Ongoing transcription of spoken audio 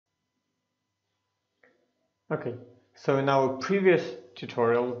Okay, so in our previous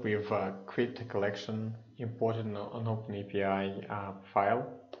tutorial, we've created a collection, imported an OpenAPI file.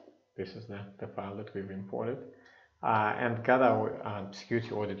 This is the file that we've imported, and got our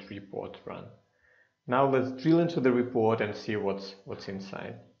security audit report run. Now let's drill into the report and see what's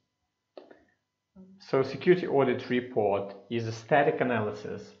inside. So security audit report is a static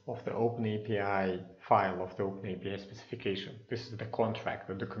analysis of the OpenAPI file of the OpenAPI specification. This is the contract,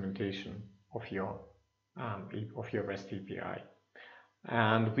 the documentation of your REST API.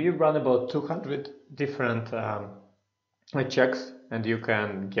 And we run about 200 different checks, and you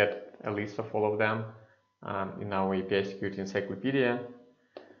can get a list of all of them in our API Security Encyclopedia.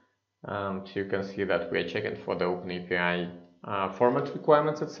 So you can see that we are checking for the OpenAPI format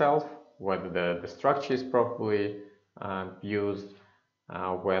requirements itself, whether the structure is properly used,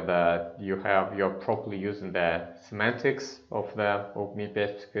 whether you're properly using the semantics of the OpenAPI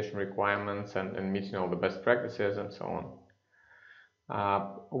specification requirements and meeting all the best practices and so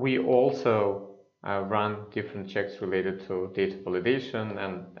on. We also run different checks related to data validation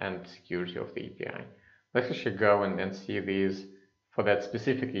and security of the API. Let's actually go and see these for that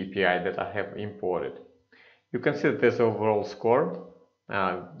specific API that I have imported. You can see that there's overall score.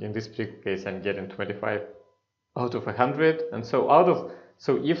 In this particular case, I'm getting 25 out of 100, and so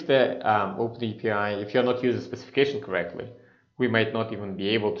if the OpenAPI, if you're not using the specification correctly, we might not even be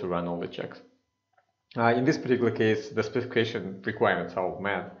able to run all the checks. In this particular case, the specification requirements are all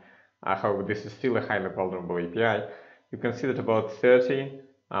met. However, this is still a highly vulnerable API. You can see that about 30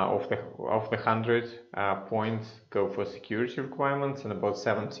 of the 100 points go for security requirements, and about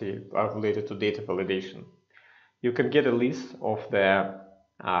 70 are related to data validation. You can get a list of the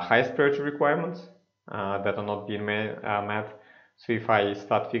highest priority requirements that are not being met. So if I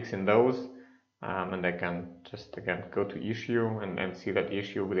start fixing those, and I can just again go to issue and see that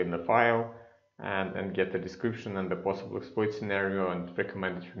issue within the file, and get the description and the possible exploit scenario and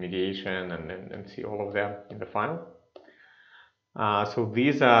recommended remediation, and see all of them in the file. So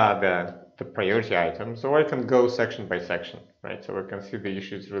these are the priority items, or I can go section by section, right? So I can see the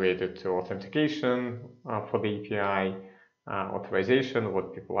issues related to authentication for the API, authorization,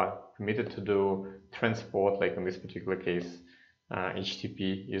 what people are permitted to do, transport, like in this particular case,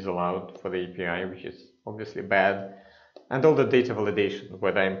 HTTP is allowed for the API, which is obviously bad, and all the data validation,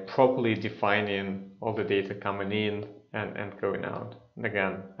 whether I'm properly defining all the data coming in and going out. And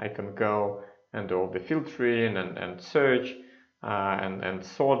again, I can go and do all the filtering and search and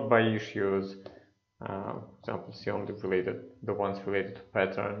sort by issues. For example, see only the ones related to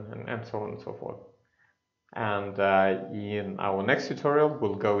pattern and so on and so forth. And in our next tutorial,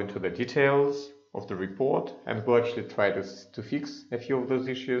 we'll go into the details of the report, and we'll actually try to fix a few of those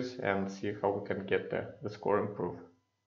issues and see how we can get the score improved.